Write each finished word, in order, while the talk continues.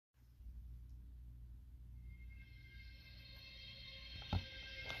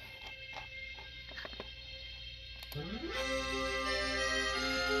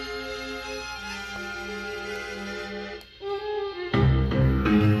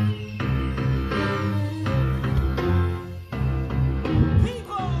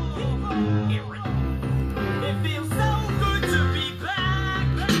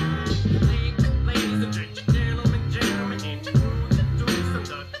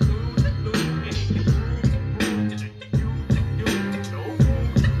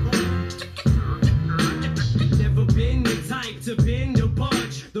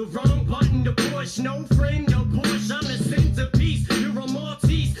no friend, no push. I'm the centerpiece. You're a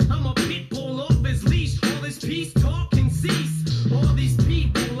Maltese. I'm a pit bull off his leash. All this peace talk can cease. All these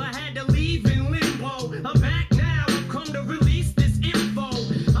people I had to leave in limbo. I'm back now. I've come to release this info.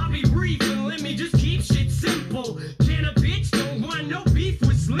 I'll be brief and let me just keep shit simple. Can a bitch don't want no beef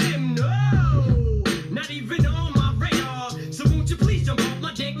with Slim? No, not even on my radar. So won't you please jump off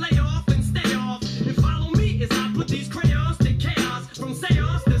my dick, lay off and stay off, and follow me as I put these crayons to chaos, from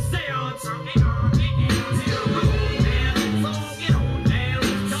seance to seance.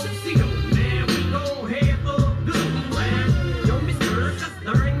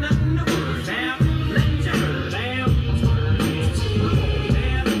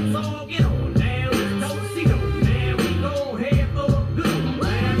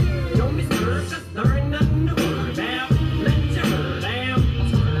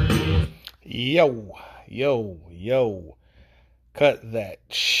 Yo, cut that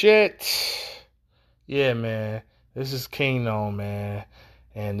shit. Yeah, man, this is Kingknown, man,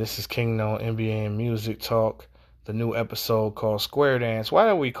 and this is Kingknown NBA and Music Talk, the new episode called Square Dance. Why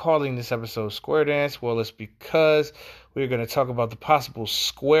are we calling this episode Square Dance? Well, it's because we're going to talk about the possible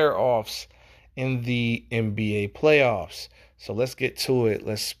square-offs in the NBA playoffs. So let's get to it.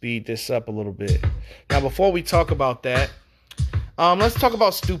 Let's speed this up a little bit. Now, before we talk about that, let's talk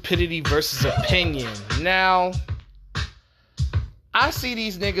about stupidity versus opinion. Now, I see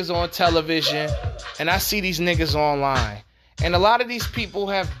these niggas on television and I see these niggas online. And a lot of these people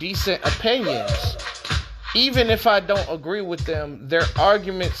have decent opinions. Even if I don't agree with them, their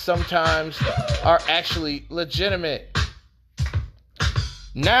arguments sometimes are actually legitimate.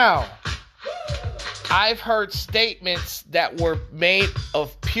 Now, I've heard statements that were made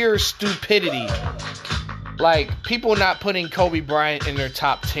of pure stupidity. Like, people not putting Kobe Bryant in their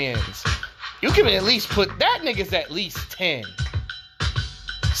top 10s. You can at least put, that nigga's at least 10.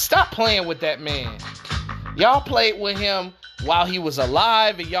 Stop playing with that man. Y'all played with him while he was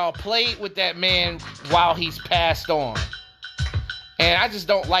alive, and y'all played with that man while he's passed on. And I just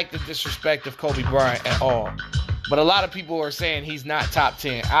don't like the disrespect of Kobe Bryant at all. But a lot of people are saying he's not top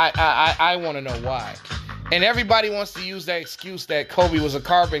 10. I want to know why. And everybody wants to use that excuse that Kobe was a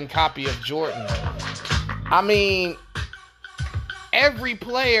carbon copy of Jordan. I mean, every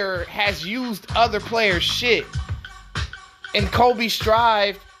player has used other players' shit. And Kobe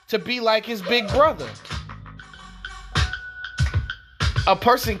strived to be like his big brother. A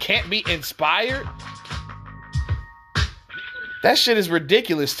person can't be inspired? That shit is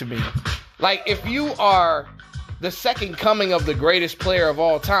ridiculous to me. Like, if you are the second coming of the greatest player of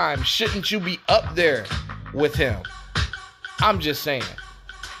all time, shouldn't you be up there with him? I'm just saying.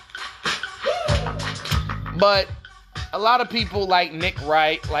 But a lot of people like Nick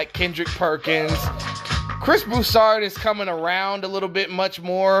Wright, like Kendrick Perkins, Chris Broussard is coming around a little bit much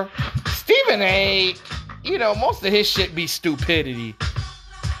more. Stephen A, you know, most of his shit be stupidity.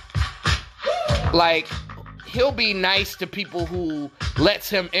 Like, he'll be nice to people who lets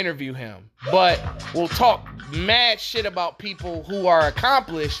him interview him, but will talk mad shit about people who are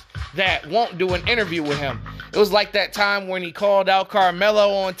accomplished that won't do an interview with him. It was like that time when he called out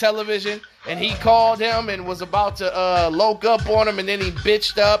Carmelo on television, and he called him and was about to loke up on him, and then he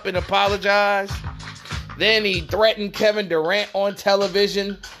bitched up and apologized. Then he threatened Kevin Durant on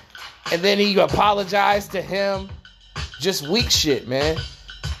television, and then he apologized to him. Just weak shit, man.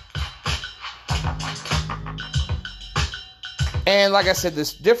 And like I said,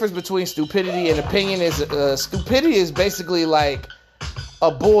 this difference between stupidity and opinion is stupidity is basically like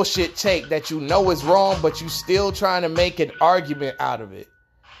a bullshit take that you know is wrong, but you still trying to make an argument out of it.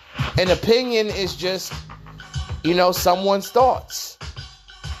 An opinion is just, you know, someone's thoughts.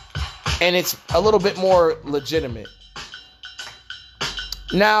 And it's a little bit more legitimate.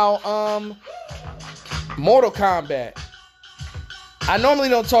 Now, Mortal Kombat. I normally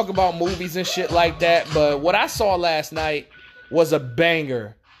don't talk about movies and shit like that, but what I saw last night was a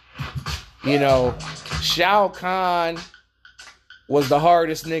banger. You know, Shao Kahn was the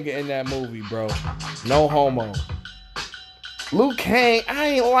hardest nigga in that movie, bro. No homo. Liu Kang, I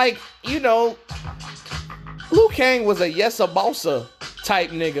ain't like, you know, Liu Kang was a Yesabosa type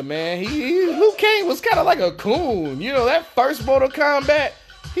nigga, man. Liu Kang was kind of like a coon. You know, that first Mortal Kombat,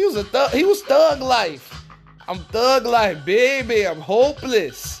 he was thug life. I'm thug life, baby. I'm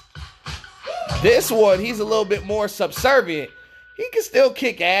hopeless. This one, he's a little bit more subservient. He can still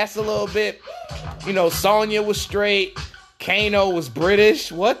kick ass a little bit. You know, Sonya was straight. Kano was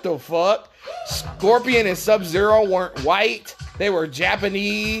British. What the fuck? Scorpion and Sub-Zero weren't white. They were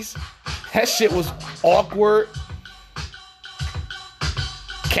Japanese. That shit was awkward.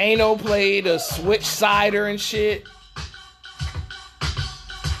 Kano played a switch sider and shit.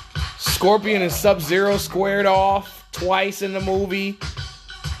 Scorpion and Sub-Zero squared off twice in the movie.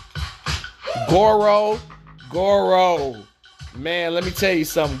 Goro. Man, let me tell you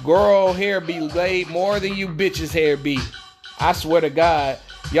something. Goro hair be laid more than you bitches hair be. I swear to God.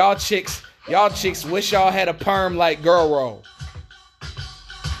 Y'all chicks wish y'all had a perm like Goro.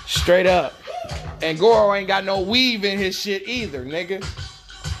 Straight up. And Goro ain't got no weave in his shit either, nigga.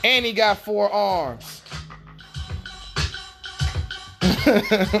 And he got 4 arms.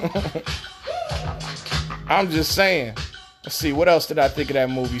 I'm just saying. Let's see, what else did I think of that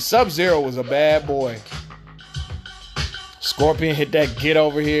movie? Sub-Zero was a bad boy. Scorpion hit that get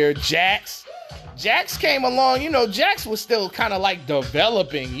over here. Jax came along. You know, Jax was still kind of like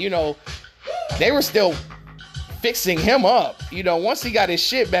developing. You know, they were still fixing him up. You know, once he got his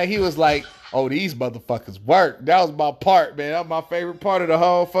shit back, he was like, oh, these motherfuckers work. That was my part, man. That was my favorite part of the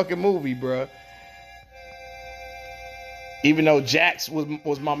whole fucking movie, bro. Even though Jax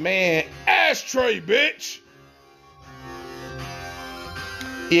was my man. Ashtray, bitch.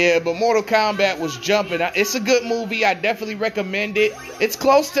 Yeah, but Mortal Kombat was jumping. It's a good movie. I definitely recommend it. It's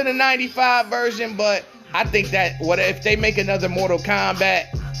close to the 95 version, but I think that if they make another Mortal Kombat,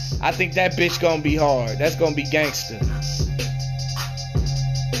 I think that bitch gonna be hard. That's gonna be gangster.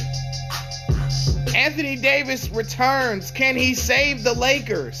 Anthony Davis returns. Can he save the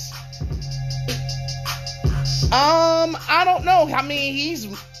Lakers? I don't know. I mean, he's...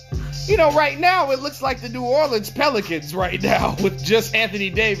 You know, right now, it looks like the New Orleans Pelicans right now with just Anthony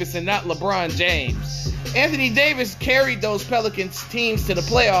Davis and not LeBron James. Anthony Davis carried those Pelicans teams to the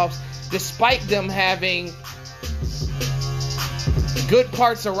playoffs despite them having good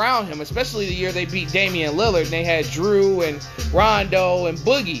parts around him, especially the year they beat Damian Lillard and they had Drew and Rondo and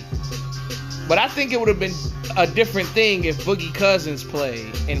Boogie. But I think it would have been a different thing if Boogie Cousins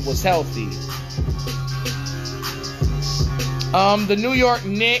played and was healthy. The New York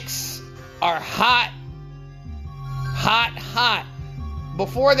Knicks are hot.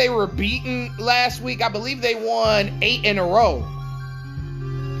 Before they were beaten last week, I believe they won 8 in a row.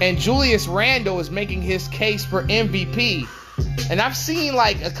 And Julius Randle is making his case for MVP. And I've seen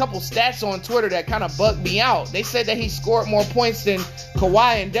like a couple stats on Twitter that kind of bugged me out. They said that he scored more points than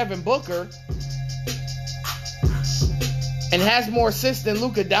Kawhi and Devin Booker. And has more assists than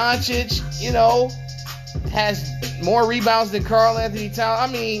Luka Doncic, you know. Has more rebounds than Karl Anthony Towns. I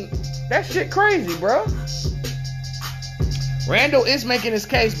mean, that shit crazy, bro. Randall is making his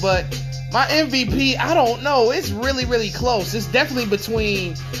case, but my MVP, I don't know. It's really, really close. It's definitely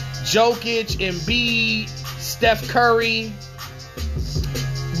between Jokic, Embiid, Steph Curry.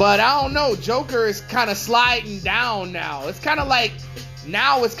 But I don't know. Joker is kind of sliding down now. It's kind of like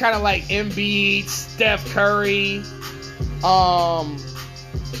Embiid, Steph Curry,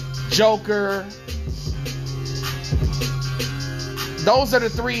 Joker. Those are the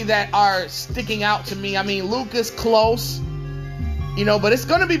 3 that are sticking out to me. I mean, Luka's close, you know, but it's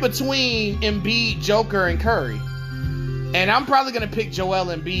going to be between Embiid, Joker, and Curry. And I'm probably going to pick Joel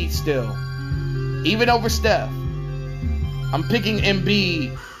Embiid still, even over Steph. I'm picking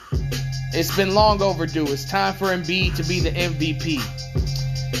Embiid. It's been long overdue. It's time for Embiid to be the MVP.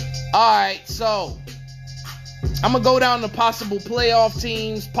 All right, so I'm going to go down to possible playoff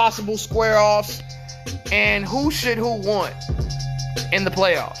teams, possible square-offs, and who want in the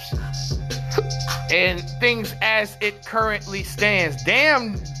playoffs. And things as it currently stands.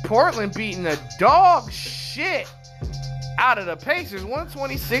 Damn, Portland beating the dog shit out of the Pacers,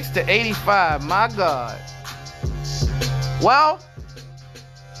 126-85. My God. Well,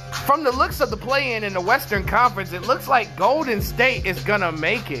 from the looks of the play-in in the Western Conference, it looks like Golden State is gonna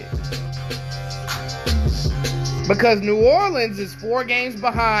make it. Because New Orleans is 4 games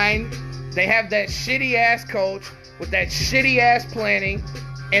behind. They have that shitty-ass coach with that shitty-ass planning.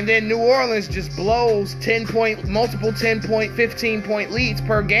 And then New Orleans just blows multiple 10-point, 15-point leads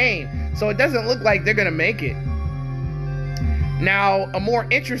per game. So it doesn't look like they're going to make it. Now, a more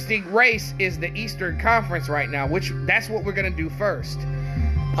interesting race is the Eastern Conference right now, which that's what we're going to do first.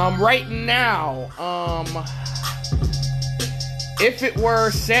 Right now, if it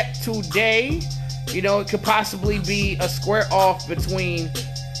were set today, you know, it could possibly be a square off between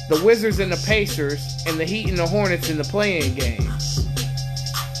the Wizards and the Pacers and the Heat and the Hornets in the play-in game.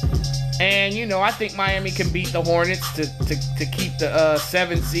 And, you know, I think Miami can beat the Hornets to keep the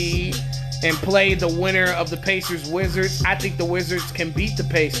 7 seed and play the winner of the Pacers-Wizards. I think the Wizards can beat the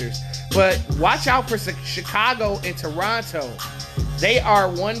Pacers. But watch out for Chicago and Toronto. They are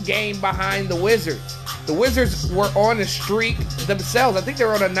 1 game behind the Wizards. The Wizards were on a streak themselves. I think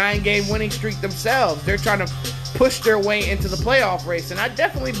they're on a 9-game winning streak themselves. They're trying to push their way into the playoff race. And I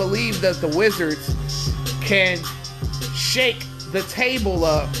definitely believe that the Wizards can shake the table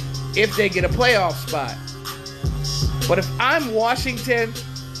up if they get a playoff spot. But if I'm Washington,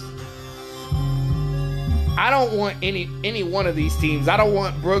 I don't want any one of these teams. I don't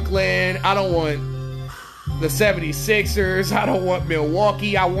want Brooklyn. I don't want the 76ers. I don't want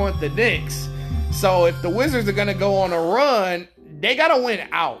Milwaukee. I want the Knicks. So if the Wizards are going to go on a run, they got to win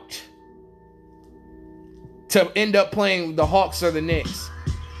out to end up playing the Hawks or the Knicks.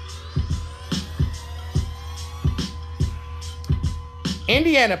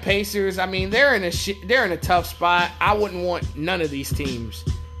 Indiana Pacers, I mean, they're in a tough spot. I wouldn't want none of these teams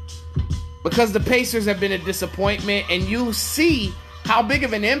because the Pacers have been a disappointment, and you see how big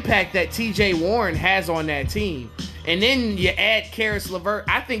of an impact that TJ Warren has on that team. And then you add Karis LeVert.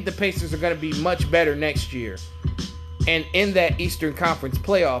 I think the Pacers are going to be much better next year and in that Eastern Conference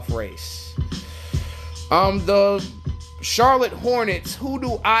playoff race. The Charlotte Hornets, who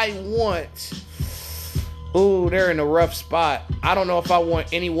do I want? Ooh, they're in a rough spot. I don't know if I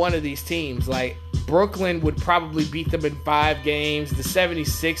want any one of these teams. Like, Brooklyn would probably beat them in 5 games. The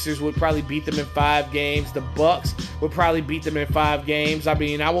 76ers would probably beat them in 5 games. The Bucks would probably beat them in 5 games. I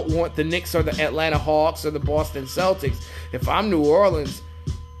mean, I would want the Knicks or the Atlanta Hawks or the Boston Celtics. If I'm New Orleans,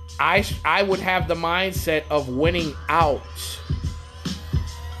 I would have the mindset of winning out.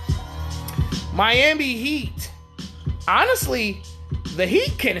 Miami Heat. Honestly, the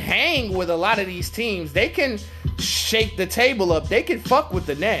Heat can hang with a lot of these teams. They can shake the table up. They can fuck with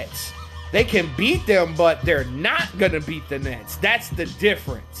the Nets. They can beat them, but they're not going to beat the Nets. That's the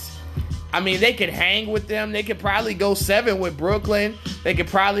difference. I mean, they could hang with them. They could probably go 7 with Brooklyn. They could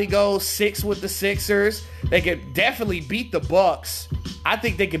probably go 6 with the Sixers. They could definitely beat the Bucks. I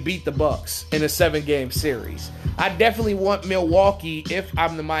think they could beat the Bucks in a 7-game series. I definitely want Milwaukee if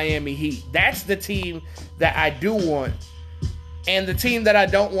I'm the Miami Heat. That's the team that I do want. And the team that I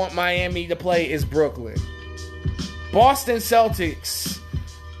don't want Miami to play is Brooklyn. Boston Celtics.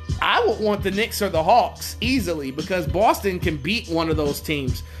 I would want the Knicks or the Hawks easily because Boston can beat one of those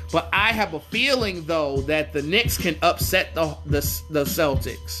teams. But I have a feeling, though, that the Knicks can upset the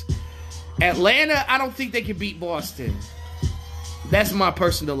Celtics. Atlanta, I don't think they can beat Boston. That's my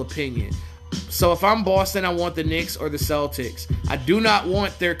personal opinion. So if I'm Boston, I want the Knicks or the Celtics. I do not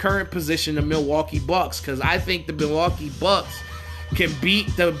want their current position, the Milwaukee Bucks, because I think the Milwaukee Bucks can beat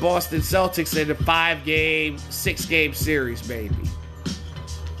the Boston Celtics in a 5-game, 6-game series, maybe.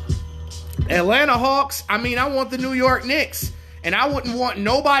 Atlanta Hawks, I mean, I want the New York Knicks, and I wouldn't want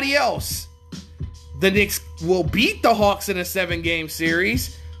nobody else. The Knicks will beat the Hawks in a 7-game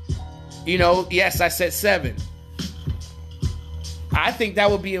series. You know, yes, I said 7. I think that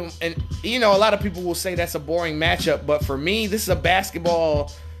would be, a lot of people will say that's a boring matchup, but for me, this is a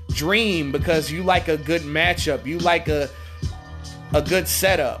basketball dream because you like a good matchup. You like a good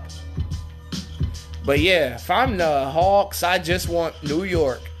setup. But yeah, if I'm the Hawks, I just want New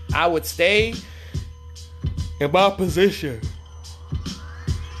York. I would stay in my position.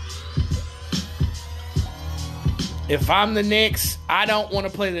 If I'm the Knicks, I don't want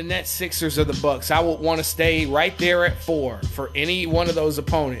to play the Nets, Sixers, or the Bucks. I would want to stay right there at 4 for any one of those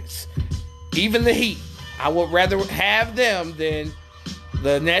opponents. Even the Heat. I would rather have them than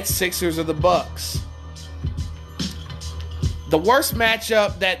the Nets, Sixers, or the Bucks. The worst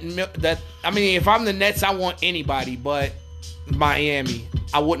matchup if I'm the Nets, I want anybody but Miami.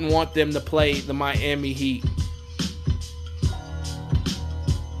 I wouldn't want them to play the Miami Heat.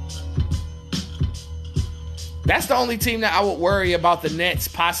 That's the only team that I would worry about the Nets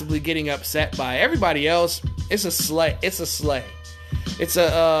possibly getting upset by. Everybody else, it's a sleigh. It's a sleigh. It's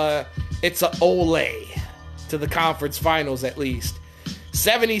a ole to the conference finals at least.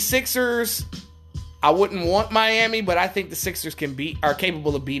 76ers, I wouldn't want Miami, but I think the Sixers are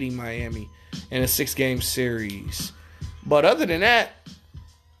capable of beating Miami in a 6-game series. But other than that,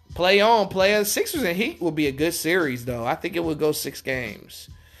 play on. Sixers and Heat will be a good series, though. I think it would go 6 games.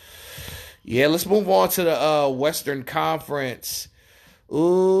 Yeah, let's move on to the Western Conference.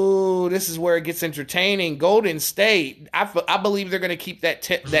 Ooh, this is where it gets entertaining. Golden State, I believe they're going to keep that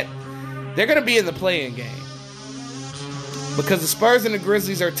they're going to be in the play-in game. Because the Spurs and the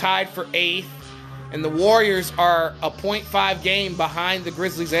Grizzlies are tied for 8th, and the Warriors are a 0.5 game behind the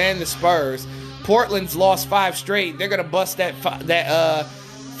Grizzlies and the Spurs. Portland's lost 5 straight. They're going to bust that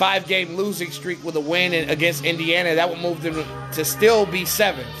 5-game losing streak with a win against Indiana. That would move them to still be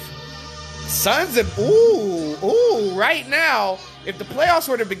 7th. Suns and right now, if the playoffs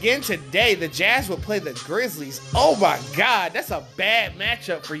were to begin today, the Jazz would play the Grizzlies. Oh my God, that's a bad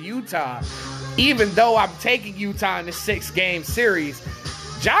matchup for Utah. Even though I'm taking Utah in the 6-game series,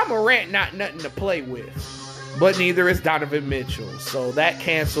 Ja Morant not nothing to play with, but neither is Donovan Mitchell, so that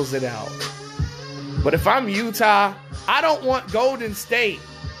cancels it out. But if I'm Utah, I don't want Golden State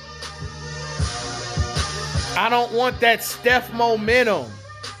I don't want that Steph momentum.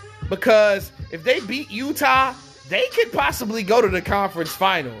 Because if they beat Utah, they could possibly go to the conference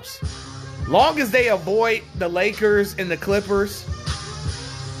finals. Long as they avoid the Lakers and the Clippers,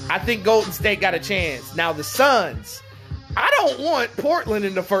 I think Golden State got a chance. Now the Suns, I don't want Portland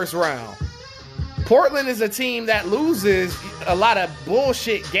in the first round. Portland is a team that loses a lot of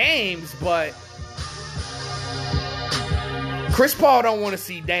bullshit games, but Chris Paul don't want to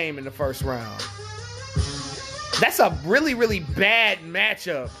see Dame in the first round. That's a really, really bad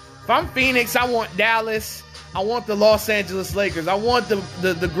matchup. If I'm Phoenix, I want Dallas. I want the Los Angeles Lakers. I want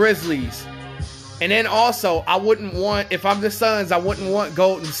the Grizzlies. And then also, I wouldn't want, if I'm the Suns, I wouldn't want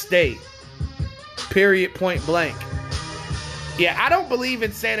Golden State. Period, point blank. Yeah, I don't believe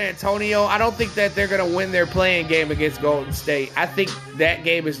in San Antonio. I don't think that they're going to win their playing game against Golden State. I think that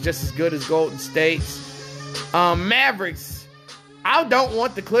game is just as good as Golden State's. Mavericks, I don't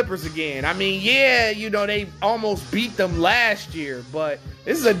want the Clippers again. I mean, yeah, you know, they almost beat them last year, but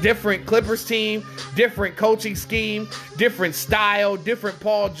this is a different Clippers team, different coaching scheme, different style, different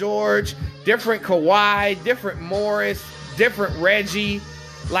Paul George, different Kawhi, different Morris, different Reggie.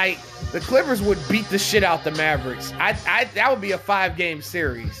 Like, the Clippers would beat the shit out the Mavericks. That would be a 5-game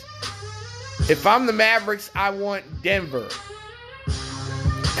series. If I'm the Mavericks, I want Denver.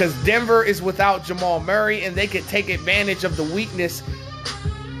 Because Denver is without Jamal Murray, and they could take advantage of the weakness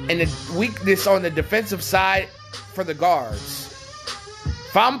and the weakness on the defensive side for the guards.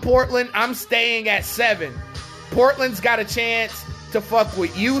 If I'm Portland, I'm staying at 7. Portland's got a chance to fuck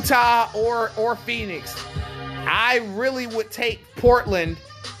with Utah or Phoenix. I really would take Portland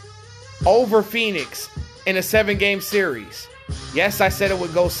over Phoenix in a 7-game series. Yes, I said it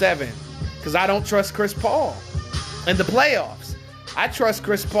would go 7 because I don't trust Chris Paul in the playoffs. I trust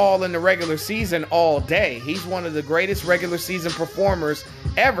Chris Paul in the regular season all day. He's one of the greatest regular season performers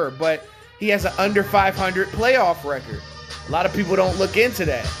ever, but he has an under 500 playoff record. A lot of people don't look into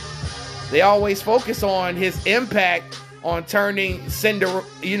that. They always focus on his impact on turning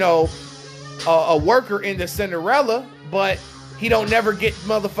a worker into Cinderella, but he don't never get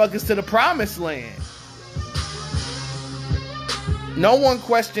motherfuckers to the promised land. No one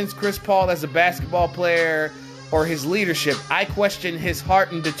questions Chris Paul as a basketball player or his leadership. I question his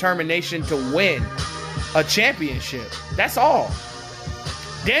heart and determination to win a championship. That's all.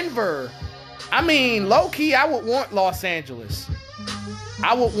 Denver, I mean, low-key, I would want Los Angeles.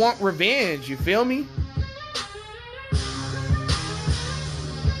 I would want revenge, you feel me?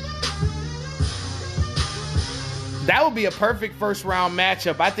 That would be a perfect first-round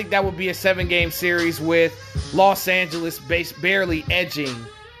matchup. I think that would be a 7-game series with Los Angeles barely edging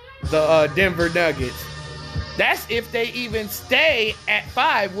the Denver Nuggets. That's if they even stay at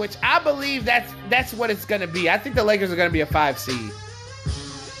 5, which I believe that's what it's going to be. I think the Lakers are going to be a 5 seed.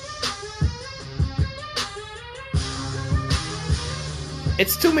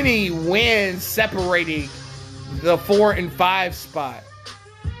 It's too many wins separating the 4 and 5 spot.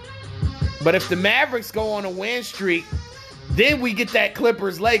 But if the Mavericks go on a win streak, then we get that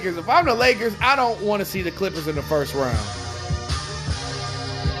Clippers-Lakers. If I'm the Lakers, I don't want to see the Clippers in the first round.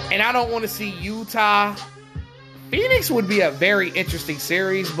 And I don't want to see Utah. Phoenix would be a very interesting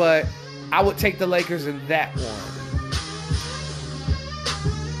series, but I would take the Lakers in that one.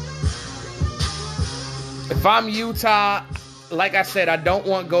 If I'm Utah, like I said, I don't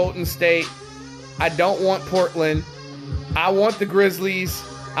want Golden State. I don't want Portland. I want the Grizzlies.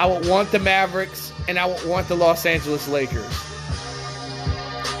 I would want the Mavericks, and I would want the Los Angeles Lakers.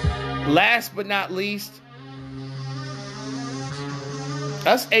 Last but not least,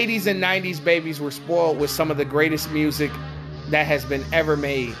 us 80s and 90s babies were spoiled with some of the greatest music that has been ever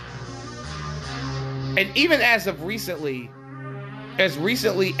made. And even as recently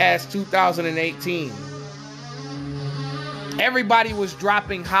as 2018, everybody was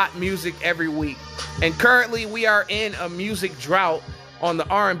dropping hot music every week. And currently we are in a music drought on the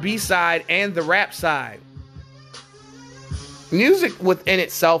R&B side and the rap side. Music within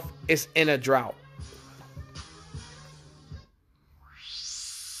itself is in a drought.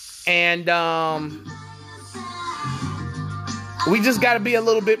 And we just got to be a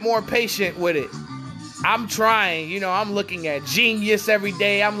little bit more patient with it. I'm trying, I'm looking at Genius every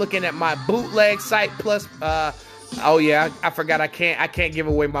day. I'm looking at my bootleg site plus oh yeah, I forgot I can't give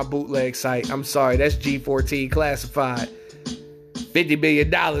away my bootleg site. I'm sorry, that's G14 classified. $50 billion.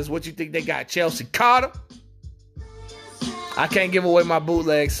 What you think they got? Chelsea Carter? I can't give away my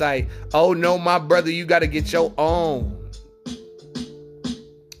bootleg site. Oh no, my brother, you got to get your own.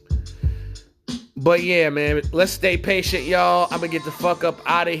 But yeah, man, let's stay patient, y'all. I'm going to get the fuck up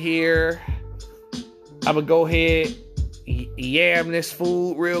out of here. I'm going to go ahead yam this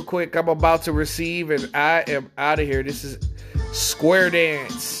food real quick I'm about to receive, and I am out of here. This is Square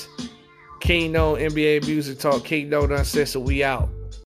Dance. Kingknown NBA Music Talk. Kingknown Uncensored. We out.